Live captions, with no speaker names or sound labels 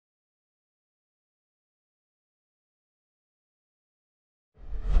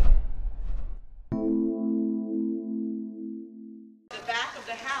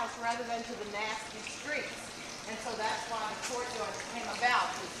house rather than to the nasty streets. And so that's why the courtyard came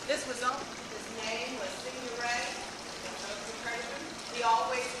about. This was owned, his name was Ray. He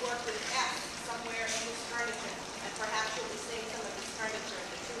always worked with F somewhere in his furniture, and perhaps you'll be seeing some of his furniture in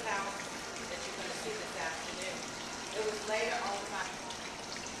the two houses that you're going to see this afternoon. It was later owned by...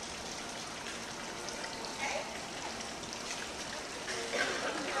 Okay?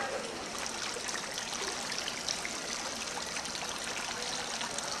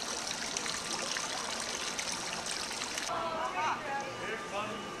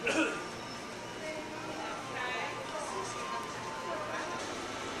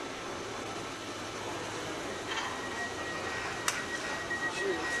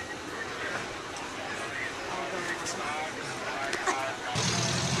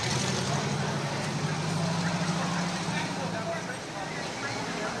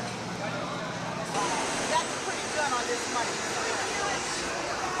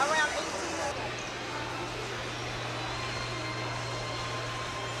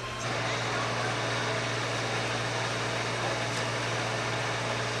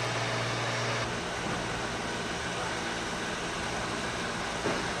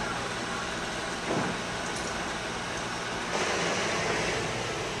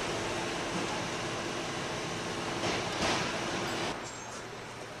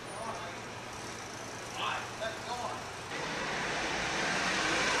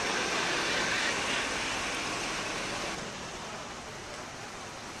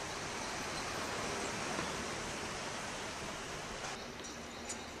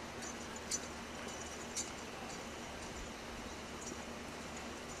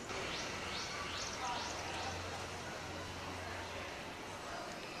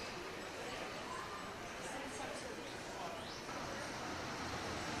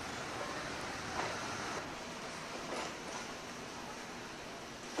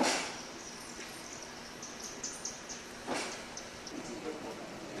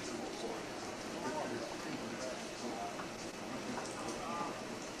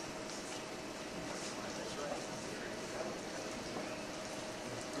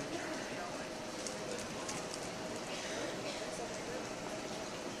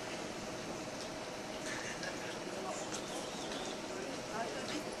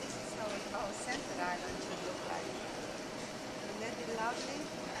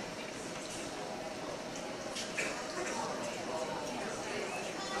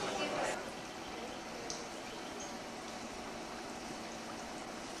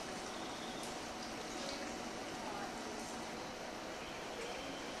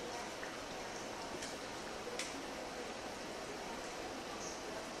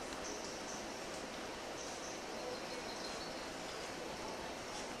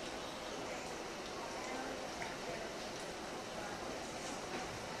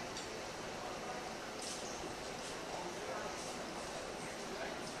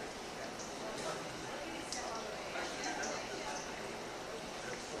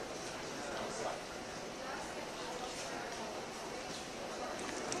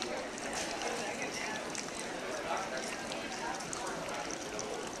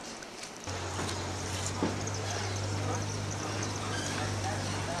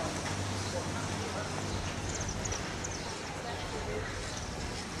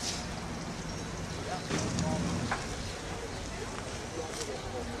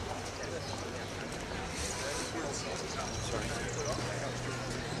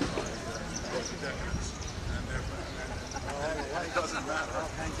 It doesn't matter.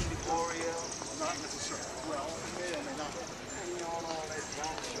 Oreo? Not necessarily. Well, it may or may not. Hanging on all that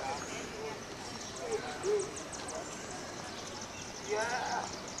long shot. Yeah.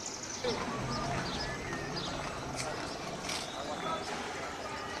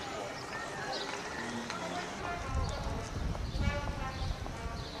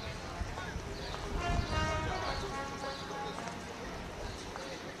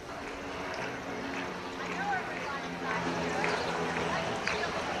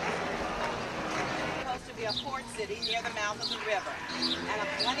 Port city near the mouth of the river, and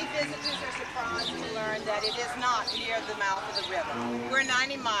many visitors are surprised to learn that it is not near the mouth of the river. We're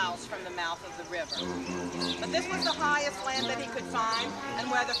 90 miles from the mouth of the river. But this was the highest land that he could find, and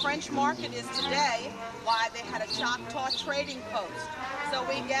where the French market is today, why they had a Choctaw trading post. So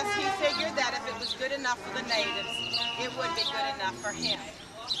we guess he figured that if it was good enough for the natives, it would be good enough for him.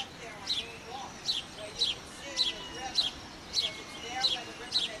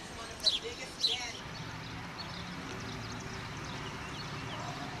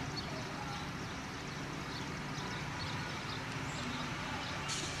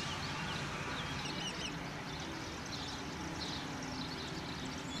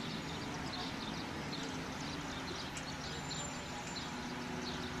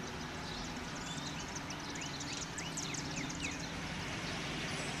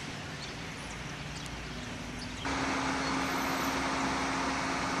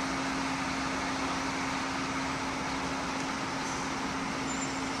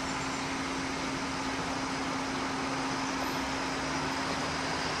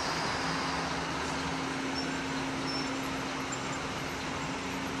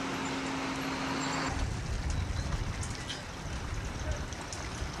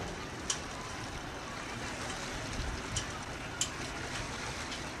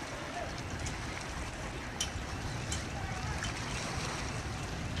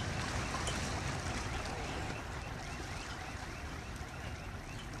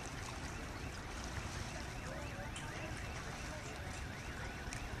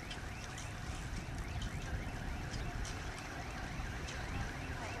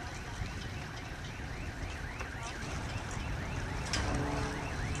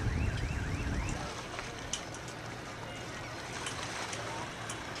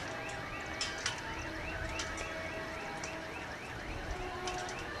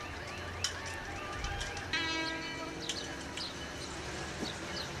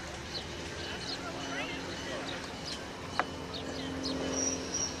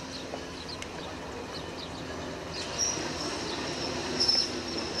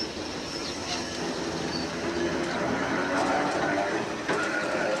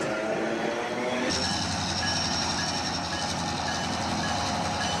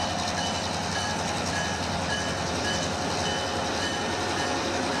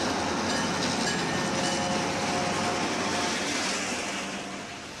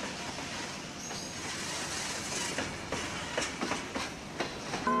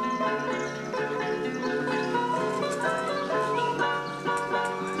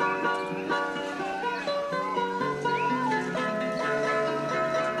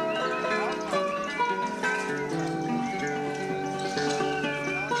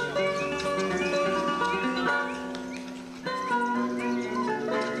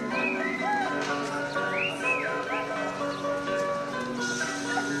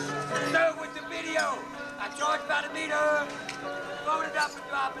 up and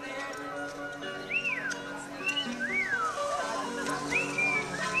drop it in.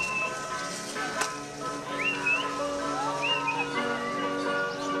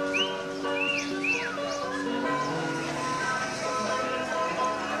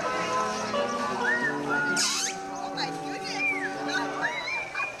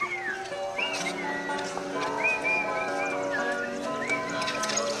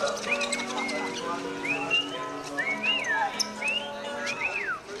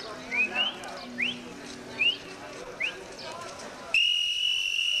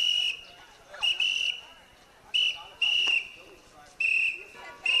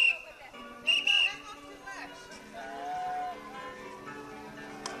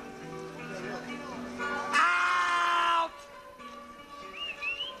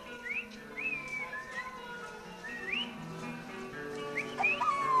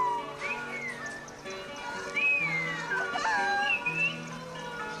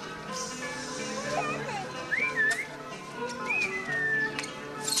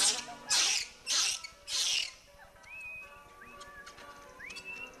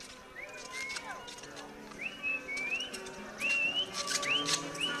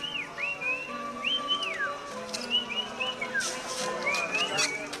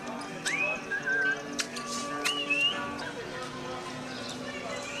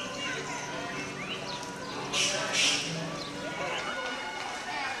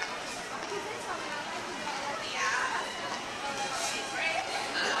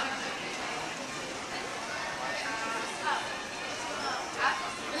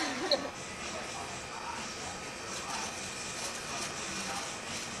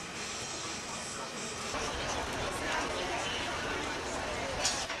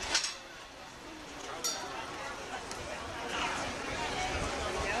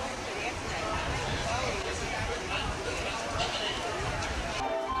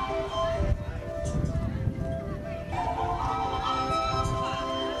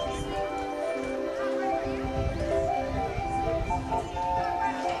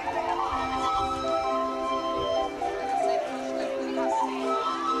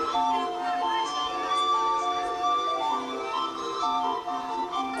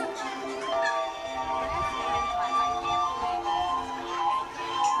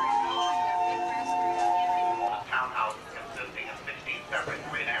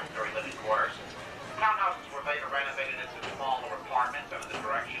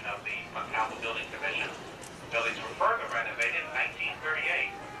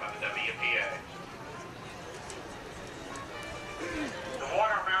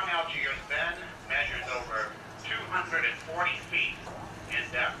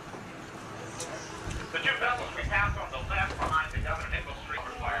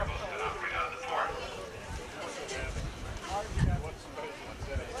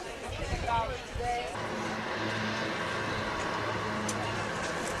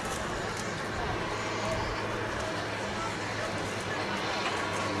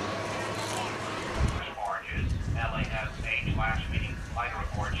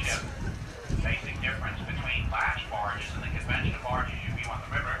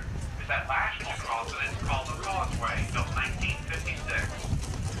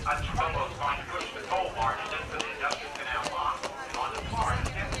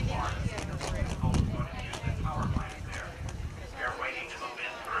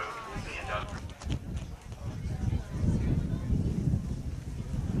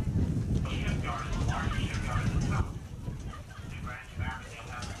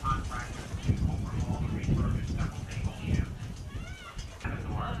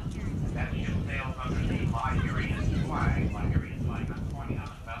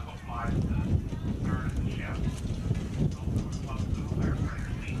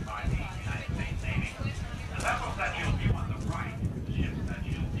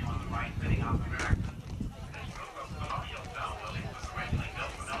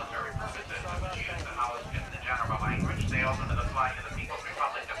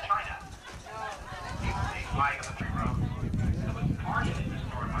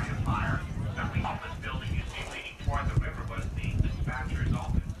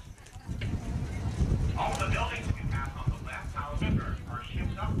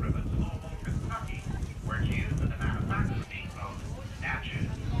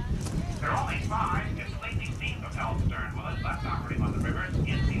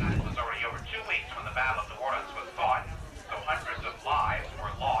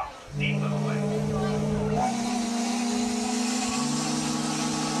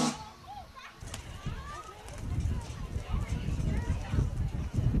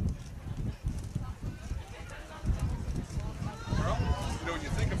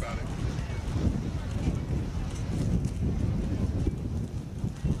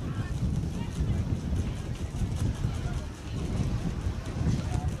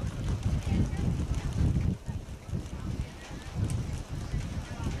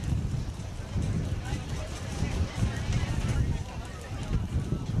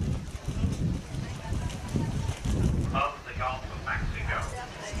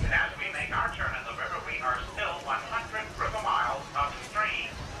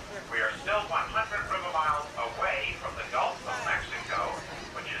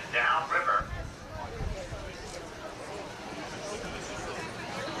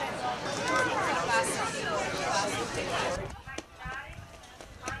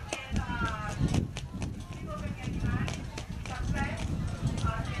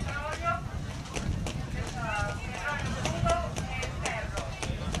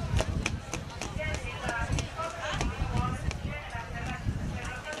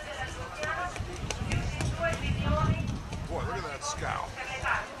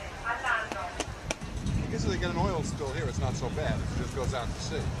 was out to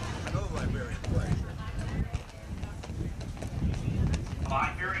sea. No Liberian flag.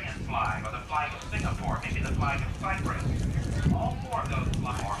 Liberian flag, or the flag of Singapore, maybe the flag of Cyprus. All four of those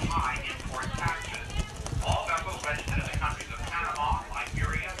flags are high import taxes. All vessels registered in the countries of Panama,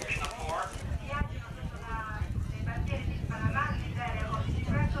 Liberia, Singapore.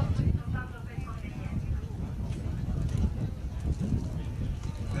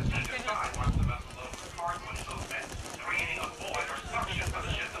 The sea decides once the vessel loads with cargo and movement, creating a void or suction for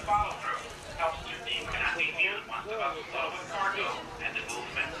the ship to follow through. Helps to decontinue once the vessel loads with cargo and the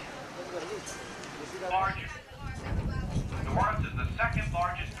movement. Largest. New Orleans is the second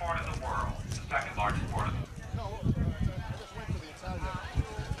largest port in the world. The second largest port in the world. No, I just went to the Italian.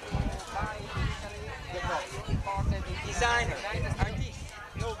 Designer, artist.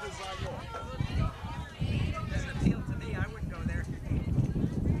 No designer. Doesn't appeal to me. I wouldn't go there.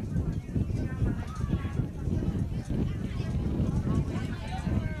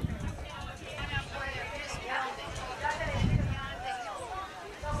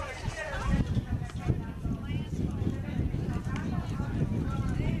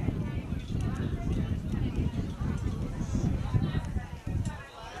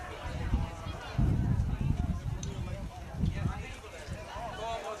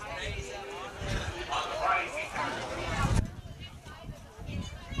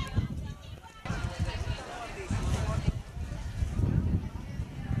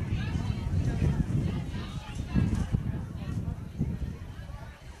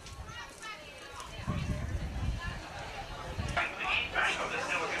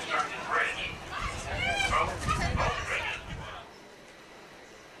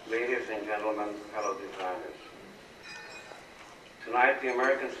 Ladies and gentlemen, fellow designers. Tonight, the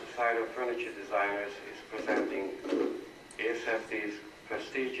American Society of Furniture Designers is presenting ASFD's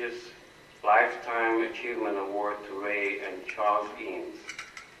prestigious Lifetime Achievement Award to Ray and Charles Eames,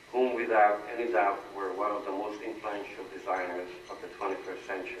 whom without any doubt were one of the most influential designers of the 21st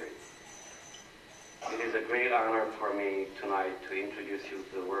century. It is a great honor for me tonight to introduce you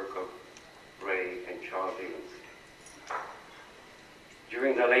to the work of Ray and Charles Eames.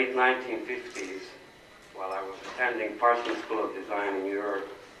 During the late 1950s, while I was attending Parsons School of Design in New York,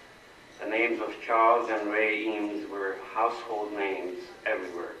 the names of Charles and Ray Eames were household names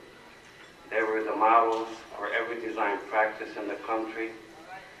everywhere. They were the models for every design practice in the country,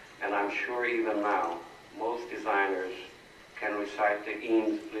 and I'm sure even now, most designers can recite the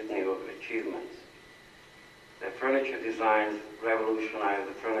Eames litany of achievements. Their furniture designs revolutionized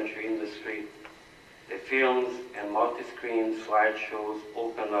the furniture industry. The films and multi-screen slideshows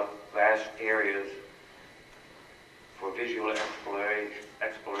opened up vast areas for visual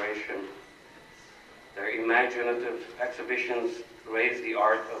exploration. Their imaginative exhibitions raised the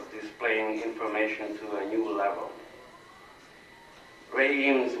art of displaying information to a new level. Ray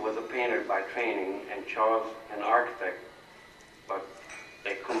Eames was a painter by training and Charles an architect, but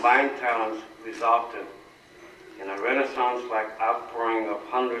their combined talents resulted in a Renaissance-like outpouring of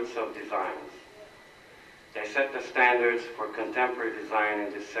hundreds of designs. They set the standards for contemporary design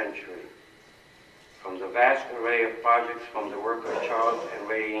in this century. From the vast array of projects from the work of Charles and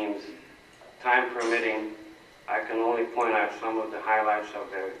Ray Eames, time permitting, I can only point out some of the highlights of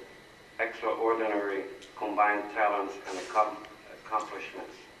their extraordinary combined talents and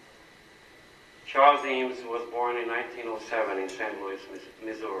accomplishments. Charles Eames was born in 1907 in St. Louis,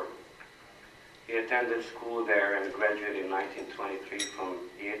 Missouri. He attended school there and graduated in 1923 from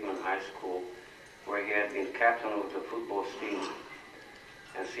Yeatman High School, where he had been captain of the football team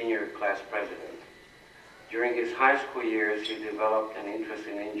and senior class president. During his high school years, he developed an interest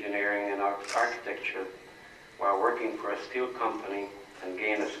in engineering and architecture while working for a steel company and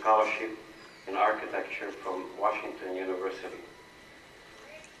gained a scholarship in architecture from Washington University.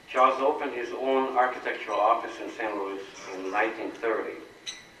 Charles opened his own architectural office in St. Louis in 1930,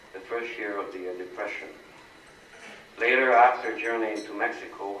 the first year of the Depression. Later, after journeying to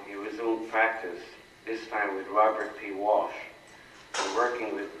Mexico, he resumed practice, this time with Robert P. Walsh, and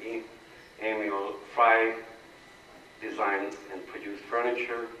working with Emil Fry, designed and produced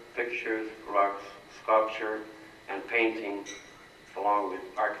furniture, pictures, rugs, sculpture, and painting, along with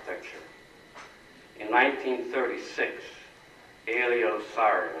architecture. In 1936, Elia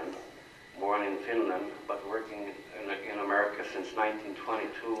Saarinen, born in Finland but working in America since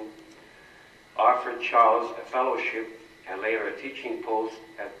 1922, offered Charles a fellowship and later a teaching post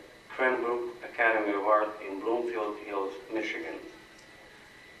at Cranbrook Academy of Art in Bloomfield Hills, Michigan.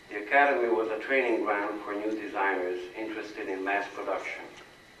 The academy was a training ground for new designers interested in mass production.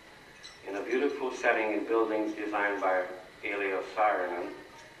 In a beautiful setting in buildings designed by Elia Saarinen,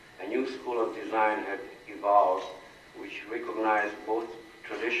 a new school of design had evolved which recognized both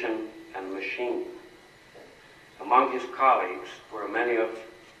tradition and machine. Among his colleagues were many of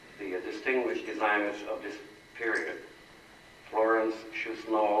the distinguished designers of this period: Florence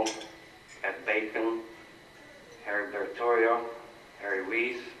Chusnall at Bacon, Harry Bertorio, Harry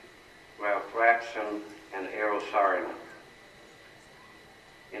Weiss, Ralph Rapson, and Eero Saarinen.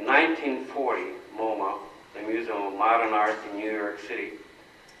 In 1940, MoMA, the Museum of Modern Art in New York City,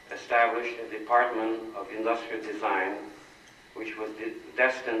 established a Department of Industrial Design which was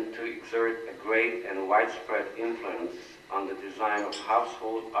destined to exert a great and widespread influence on the design of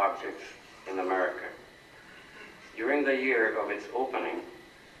household objects in America. During the year of its opening,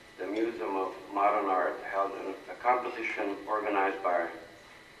 the Museum of Modern Art held a competition organized by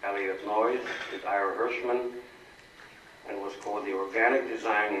Elliot Noyes with Ira Hirschman and was called the Organic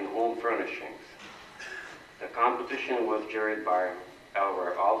Design in Home Furnishings. The competition was juried by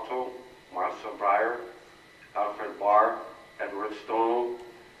Elvar Aalto, Marcel Breyer, Alfred Barr, Edward Stone,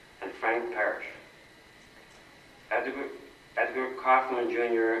 and Frank Parrish. Edgar Kaufman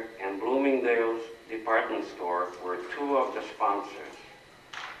Jr. and Bloomingdale's department store were two of the sponsors,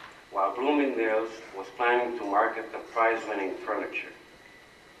 while Bloomingdale's was planning to market the prize-winning furniture.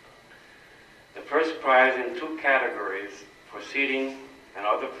 The first prize in two categories for seating and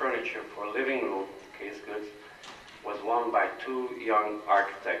other furniture for living room case goods was won by two young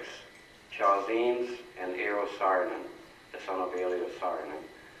architects, Charles Eames and Eero Saarinen, the son of Elio Saarinen,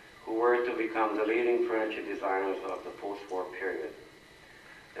 who were to become the leading furniture designers of the post-war period.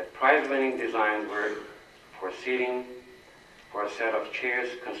 The prize-winning designs were for seating for a set of chairs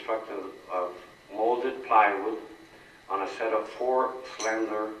constructed of molded plywood on a set of 4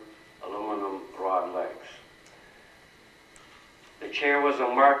 slender aluminum rod legs. The chair was a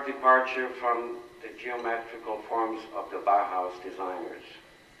marked departure from the geometrical forms of the Bauhaus designers.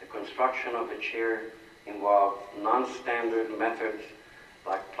 The construction of the chair involved non-standard methods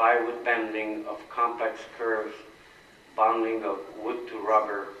like plywood bending of complex curves, bonding of wood to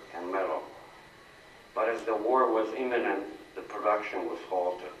rubber and metal. But as the war was imminent, the production was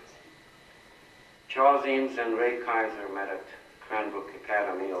halted. Charles Eames and Ray Kaiser met at Cranbrook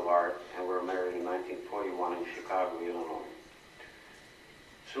Academy of Art and were married in 1941 in Chicago, Illinois.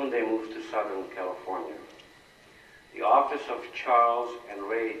 Soon they moved to Southern California. The office of Charles and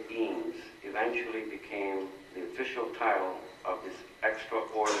Ray Eames eventually became the official title of this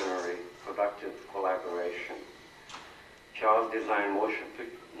extraordinary productive collaboration. Charles designed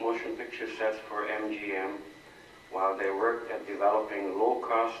motion picture sets for MGM while they worked at developing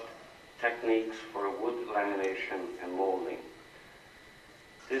low-cost techniques for wood lamination and molding.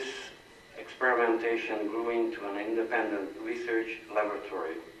 This experimentation grew into an independent research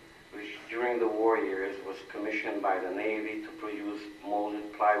laboratory, which during the war years was commissioned by the Navy to produce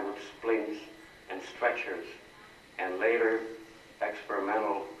molded plywood splints and stretchers, and later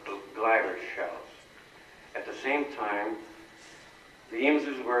experimental glider shells. At the same time, the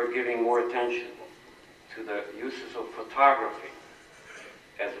Eameses were giving more attention to the uses of photography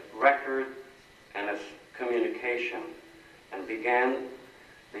as record and as communication, and began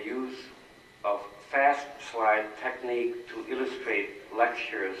the use of fast slide technique to illustrate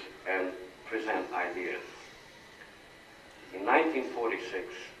lectures and present ideas. In 1946,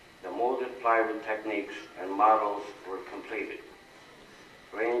 the molded plywood techniques and models were completed.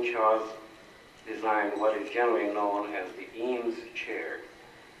 Ray and Charles designed what is generally known as the Eames chair,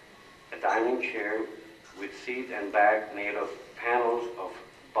 a dining chair with seat and back made of panels of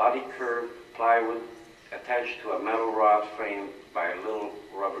body curved plywood attached to a metal rod frame by little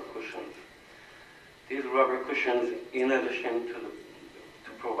rubber cushions. These rubber cushions, in addition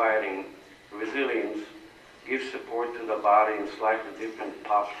to providing resilience, give support to the body in slightly different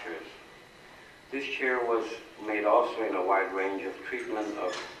postures. This chair was made also in a wide range of treatment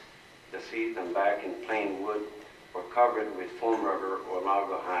of the seat and back in plain wood or covered with foam rubber or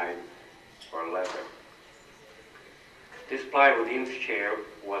naugahyde or leather. This plywood Eames chair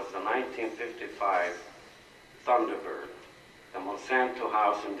was the 1955 Thunderbird, the Monsanto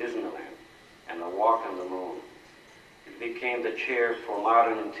house in Disneyland, and the Walk on the Moon. It became the chair for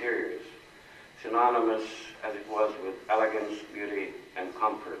modern interiors, synonymous as it was with elegance, beauty, and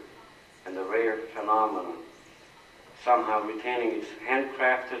comfort, and the rare phenomenon, somehow retaining its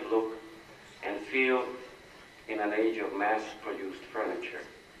handcrafted look and feel in an age of mass-produced furniture.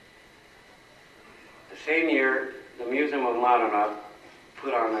 The same year, the Museum of Modern Art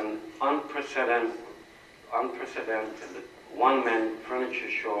put on an unprecedented one-man furniture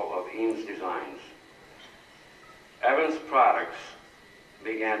show of Eames designs. Evans Products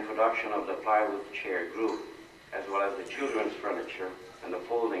began production of the plywood chair group, as well as the children's furniture and the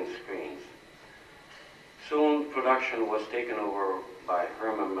folding screens. Soon, production was taken over by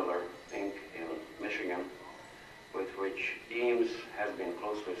Herman Miller, Inc. in Michigan, with which Eames has been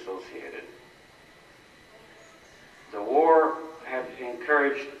closely associated. The war had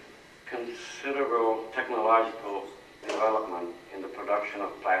encouraged considerable technological development in the production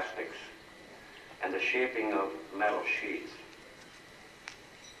of plastics and the shaping of metal sheets.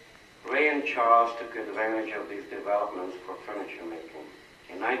 Ray and Charles took advantage of these developments for furniture making.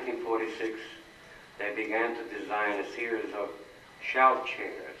 In 1946, they began to design a series of shelf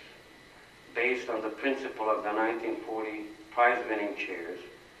chairs based on the principle of the 1940 prize-winning chairs,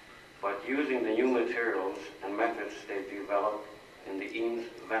 but using the new materials and methods they developed in the Eames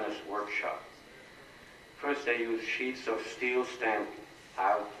Venice workshop. First, they used sheets of steel stamped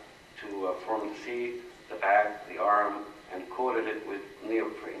out to form the seat, the back, the arm, and coated it with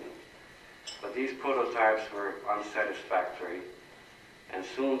neoprene. But these prototypes were unsatisfactory, and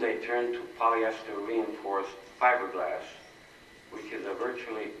soon they turned to polyester reinforced fiberglass, which is a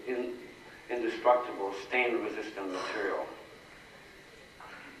virtually indestructible stain-resistant material.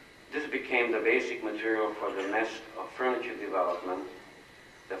 This became the basic material for the nest of furniture development,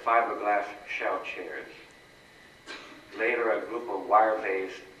 the fiberglass shelf chairs. Later, a group of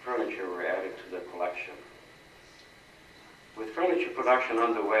wire-based furniture were added to the collection. With furniture production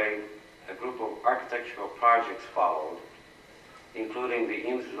underway, a group of architectural projects followed, including the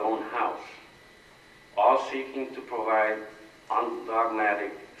Eames' own house, all seeking to provide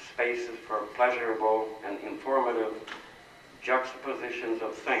undogmatic spaces for pleasurable and informative juxtapositions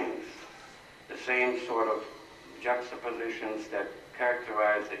of things, the same sort of juxtapositions that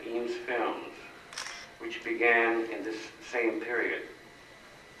characterize the Eames films, which began in this same period,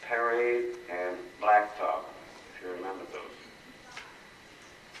 Parade and Blacktop, if you remember those.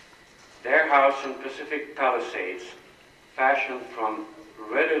 Their house in Pacific Palisades, fashioned from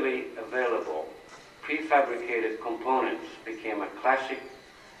readily available prefabricated components, became a classic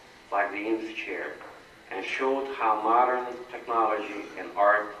like the Eames chair, and showed how modern technology and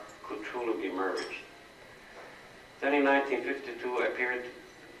art could truly be merged. Then in 1952 appeared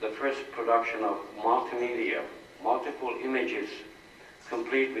the first production of multimedia, multiple images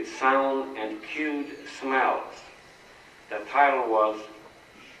complete with sound and cued smells. The title was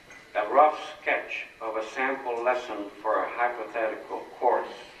A Rough Sketch of a Sample Lesson for a Hypothetical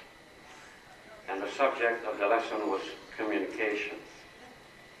Course, and the subject of the lesson was communications.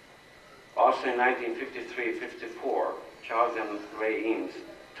 Also in 1953-54, Charles and Ray Eames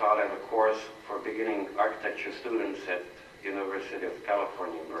taught at a course for beginning architecture students at University of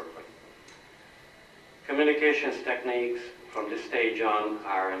California, Berkeley. Communications techniques from this stage on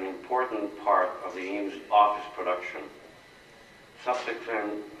are an important part of the Eames office production.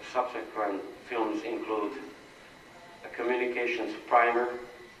 Subsequent films include a communications primer,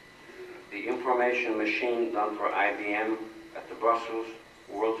 the information machine done for IBM at the Brussels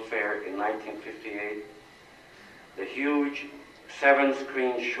World Fair in 1958, the huge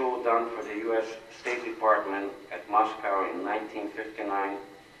 7-screen show done for the U.S. State Department at Moscow in 1959,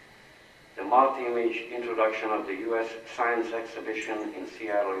 the multi-image introduction of the U.S. Science Exhibition in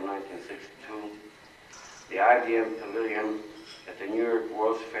Seattle in 1962, the IBM Pavilion at the New York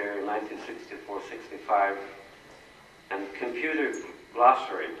World's Fair in 1964-65, and computer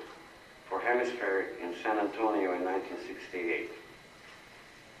glossary for Hemisphere in San Antonio in 1968.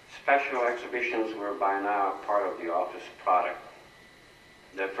 Special exhibitions were by now part of the office product.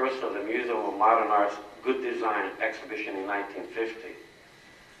 The first of the Museum of Modern Art's Good Design exhibition in 1950.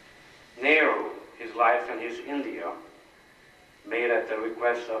 Nehru, His Life and His India, made at the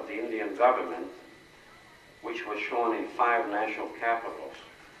request of the Indian government, which was shown in 5 national capitals.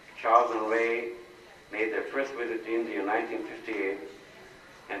 Charles and Ray made their first visit to India in 1958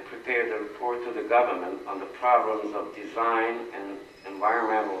 and prepared a report to the government on the problems of design and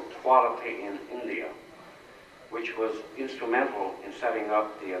environmental quality in India, which was instrumental in setting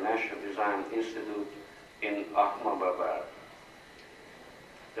up the National Design Institute in Ahmedabad.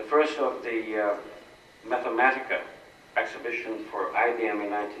 The first of the Mathematica exhibition for IBM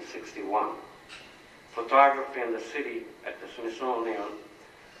in 1961. Photography in the city at the Smithsonian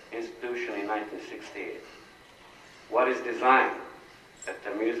Institution in 1968. What is Design at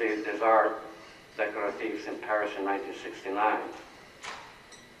the Musée des Arts Décoratifs in Paris in 1969.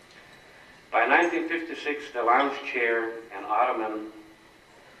 By 1956, the lounge chair and ottoman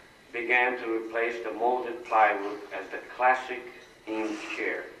began to replace the molded plywood as the classic Eames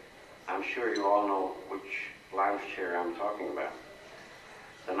chair. I'm sure you all know which lounge chair I'm talking about.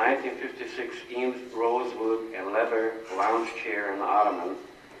 The 1956 Eames rosewood and leather lounge chair and ottoman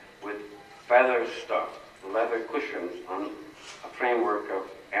with feather stuffed leather cushions on a framework of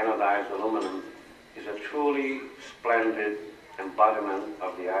anodized aluminum is a truly splendid embodiment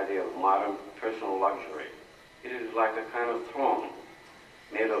of the idea of modern personal luxury. It is like a kind of throne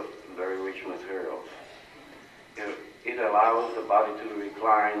made of very rich materials. It allows the body to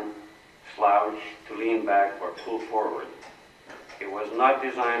recline, slouch, to lean back, or pull forward. It was not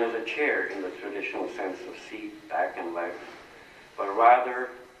designed as a chair in the traditional sense of seat, back, and legs, but rather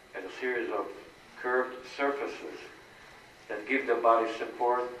as a series of curved surfaces that give the body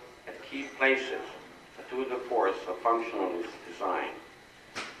support at key places, a tour de force of functionalist design.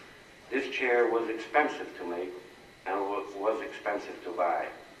 This chair was expensive to make and was expensive to buy.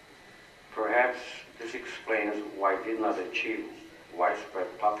 Perhaps this explains why it did not achieve widespread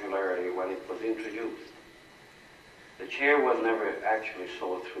popularity when it was introduced. The chair was never actually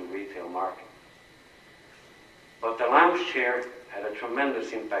sold through retail market. But the lounge chair had a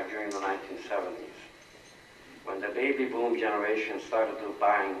tremendous impact during the 1970s, when the baby boom generation started to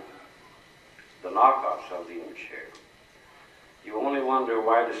buying the knockoffs of the Eames chair. You only wonder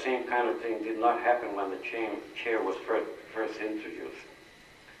why the same kind of thing did not happen when the chair was first introduced.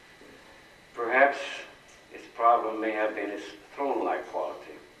 Perhaps its problem may have been its throne-like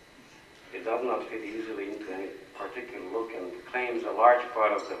quality. It does not fit easily into any particular look and claims a large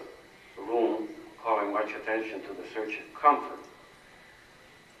part of the room, calling much attention to the search of comfort.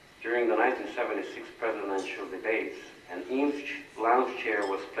 During the 1976 presidential debates, an Eames lounge chair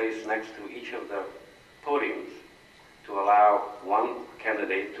was placed next to each of the podiums to allow one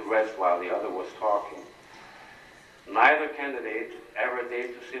candidate to rest while the other was talking. Neither candidate ever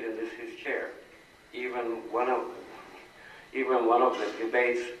dared to sit in his chair. Even one of the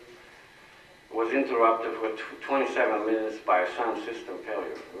debates was interrupted for 27 minutes by a sound system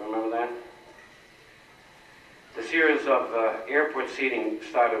failure. Remember that? The series of airport seating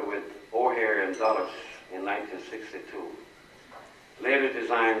started with O'Hare and Dulles in 1962. Later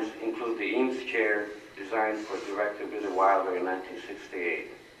designs include the Eames chair, designed for director Billy Wilder in 1968,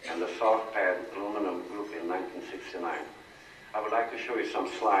 and the soft pad aluminum group in 1969. I would like to show you some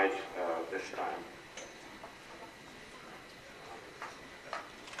slides this time.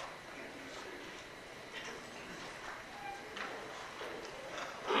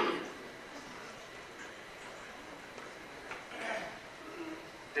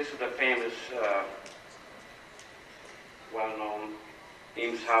 This is the famous, well-known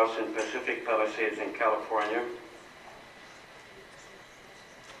Eames house in Pacific Palisades in California.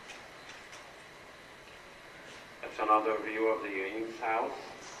 That's another view of the Eames house.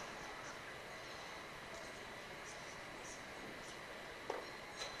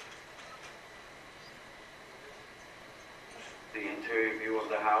 The interior view of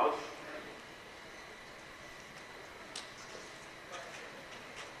the house.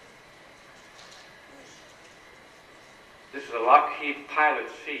 This is a Lockheed pilot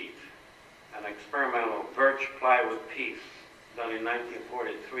seat, an experimental birch plywood piece done in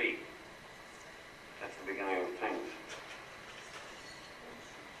 1943. That's the beginning of things.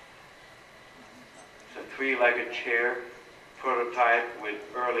 It's a three-legged chair, prototype with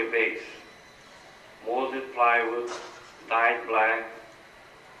early base. Molded plywood, dyed black,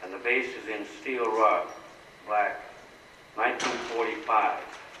 and the base is in steel rod, black, 1945.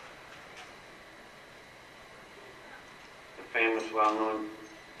 Famous, well-known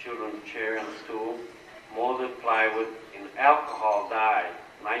children's chair and stool, molded plywood in alcohol dye,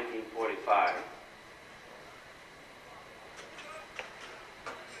 1945.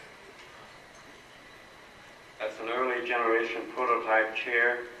 That's an early generation prototype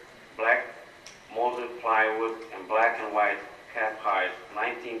chair, black molded plywood and black and white cap hide,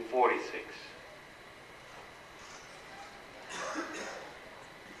 1946.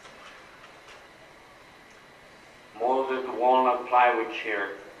 Molded walnut plywood chair,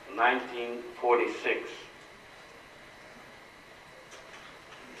 1946.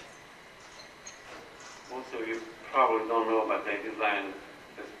 Most of you probably don't know, but they designed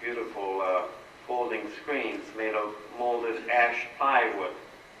this beautiful folding screens made of molded ash plywood.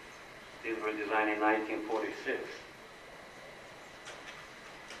 These were designed in 1946.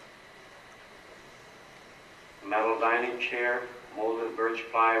 Metal dining chair, molded birch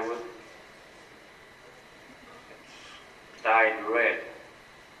plywood. Dyed red,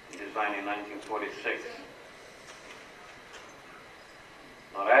 designed in 1946.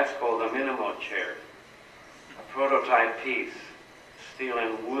 Now that's called a minimal chair, a prototype piece, steel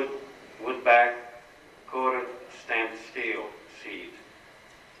and wood back, coated stamped steel seat,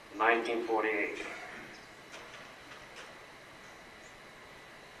 1948.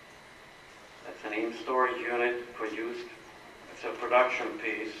 That's an Eames storage unit produced. It's a production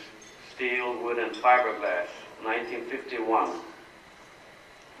piece, steel, wood, and fiberglass. 1951.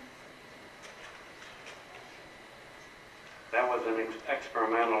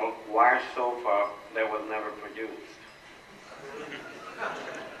 experimental wire sofa that was never produced.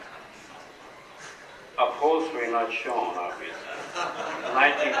 Upholstery not shown, obviously.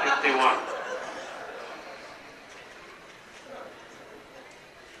 1951.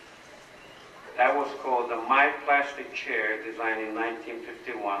 That was called the My Plastic Chair, designed in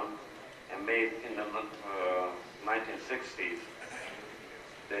 1951 and made in the 1960s.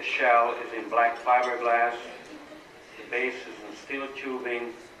 The shell is in black fiberglass, the base is in steel tubing,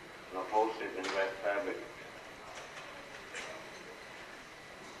 and the upholstery is in red fabric.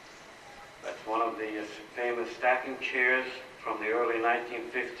 That's one of the famous stacking chairs from the early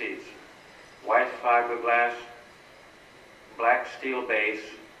 1950s. White fiberglass, black steel base,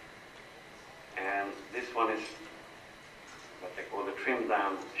 and this one is what they call the trimmed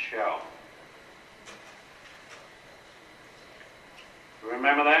down shell.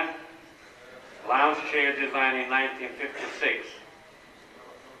 Remember that? Lounge chair designed in 1956,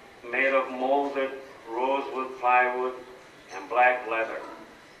 made of molded rosewood plywood and black leather.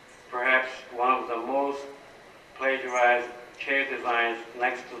 Perhaps one of the most plagiarized chair designs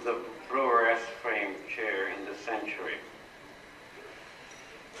next to the Brewer S-frame chair in the century.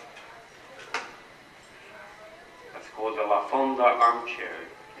 That's called the La Fonda armchair,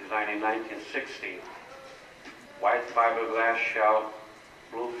 designed in 1960. White fiberglass shell,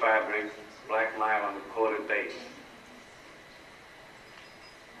 blue fabric, black nylon coated base.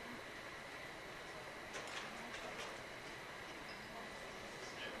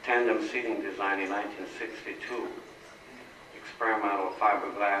 Tandem seating design in 1962. Experimental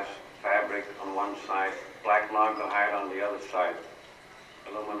fiberglass fabric on one side, black naugahyde on the other side,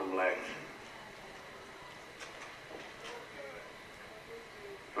 aluminum legs.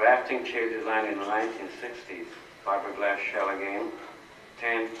 Drafting chair design in the 1960s, fiberglass shell again,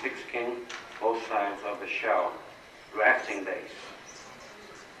 tan pigskin, both sides of the shell, drafting base.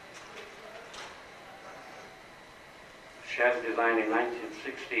 Chaise designed in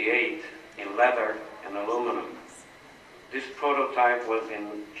 1968 in leather and aluminum. This prototype was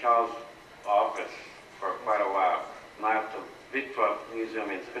in Charles' office for quite a while, now at the Wittroff Museum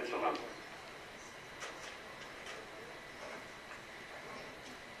in Switzerland.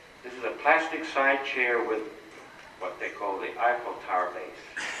 This is a plastic side chair with what they call the Eiffel Tower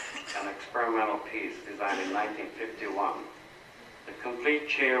base, an experimental piece designed in 1951. The complete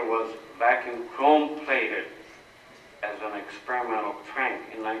chair was vacuum chrome plated as an experimental crank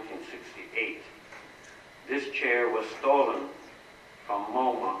in 1968. This chair was stolen from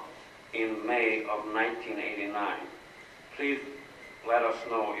MoMA in May of 1989. Please let us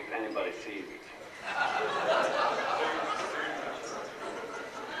know if anybody sees it.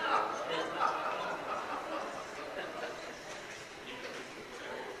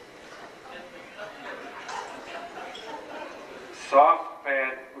 Soft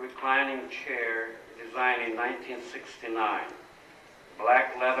bed reclining chair designed in 1969.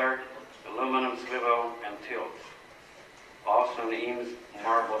 Black leather, aluminum swivel, and tilts. Also an Eames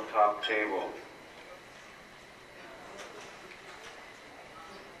marble top table.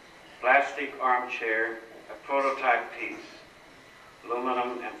 Plastic armchair, a prototype piece.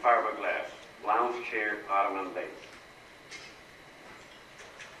 Aluminum and fiberglass. Lounge chair, ottoman base.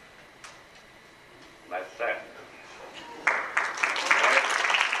 That's that.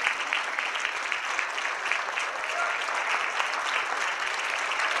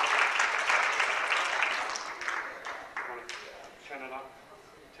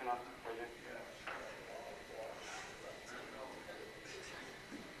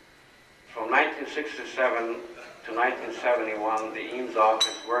 From 1967 to 1971, the Eames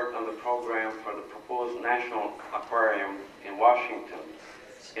office worked on the program for the proposed National Aquarium in Washington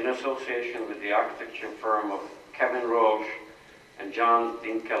in association with the architecture firm of Kevin Roche and John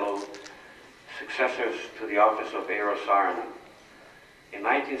Dinkello, successors to the office of Eero Saarinen. In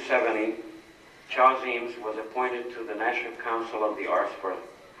 1970, Charles Eames was appointed to the National Council of the Arts for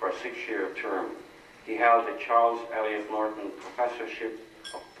a 6-year term. He held the Charles Eliot Norton Professorship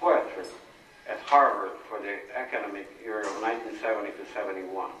of Poetry at Harvard for the academic year of 1970 to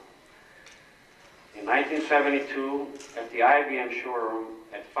 71. In 1972, at the IBM showroom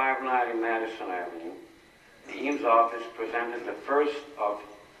at 590 Madison Avenue, the Eames office presented the first of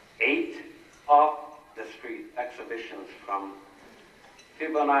 8 off-the-street exhibitions from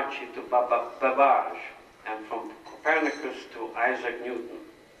Fibonacci to Babbage and from Copernicus to Isaac Newton.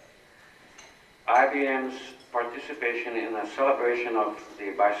 IBM's participation in a celebration of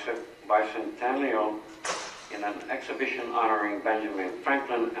the bicentennial in an exhibition honoring Benjamin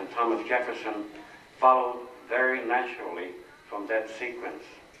Franklin and Thomas Jefferson followed very naturally from that sequence.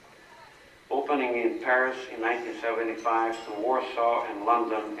 opening in Paris in 1975 to Warsaw and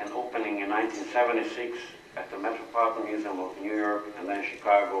London, and opening in 1976 at the Metropolitan Museum of New York, and then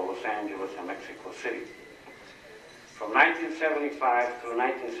Chicago, Los Angeles, and Mexico City. From 1975 through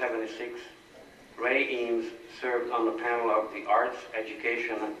 1976, Ray Eames served on the panel of the Arts,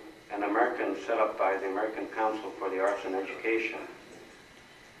 Education, and Americans set up by the American Council for the Arts and Education.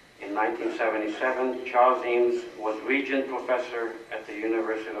 In 1977, Charles Eames was Regent Professor at the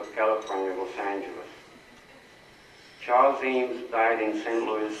University of California, Los Angeles. Charles Eames died in St.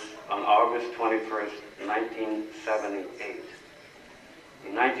 Louis on August 21st, 1978.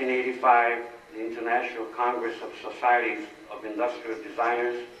 In 1985, the International Congress of Societies of Industrial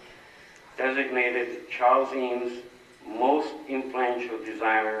Designers designated Charles Eames most influential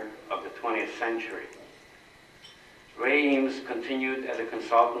designer of the 20th century. Ray Eames continued as a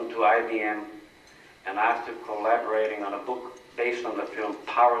consultant to IBM, and after collaborating on a book based on the film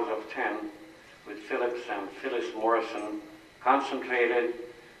Powers of 10 with Phillips and Phyllis Morrison, concentrated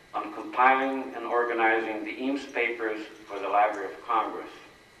on compiling and organizing the Eames papers for the Library of Congress.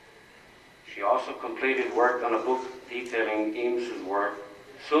 She also completed work on a book detailing Eames's work,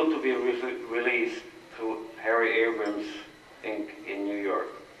 soon to be released through Harry Abrams Inc. in New York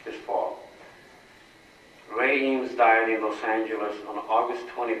this fall. Ray Eames died in Los Angeles on August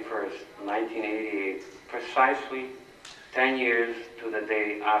 21st, 1988, precisely 10 years to the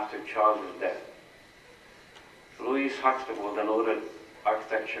day after Charles's death. Louis Huxtable, the noted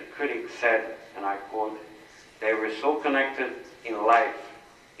architecture critic, said, and I quote, "They were so connected in life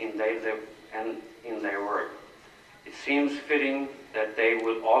and in their work. It seems fitting that they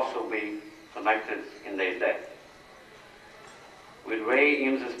would also be connected in their death." With Ray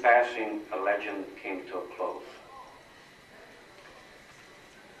Eames's passing, a legend came to a close.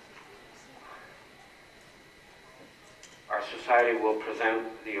 Our society will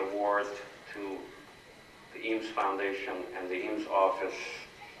present the award to the Eames Foundation and the Eames office.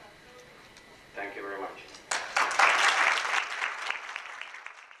 Thank you very much.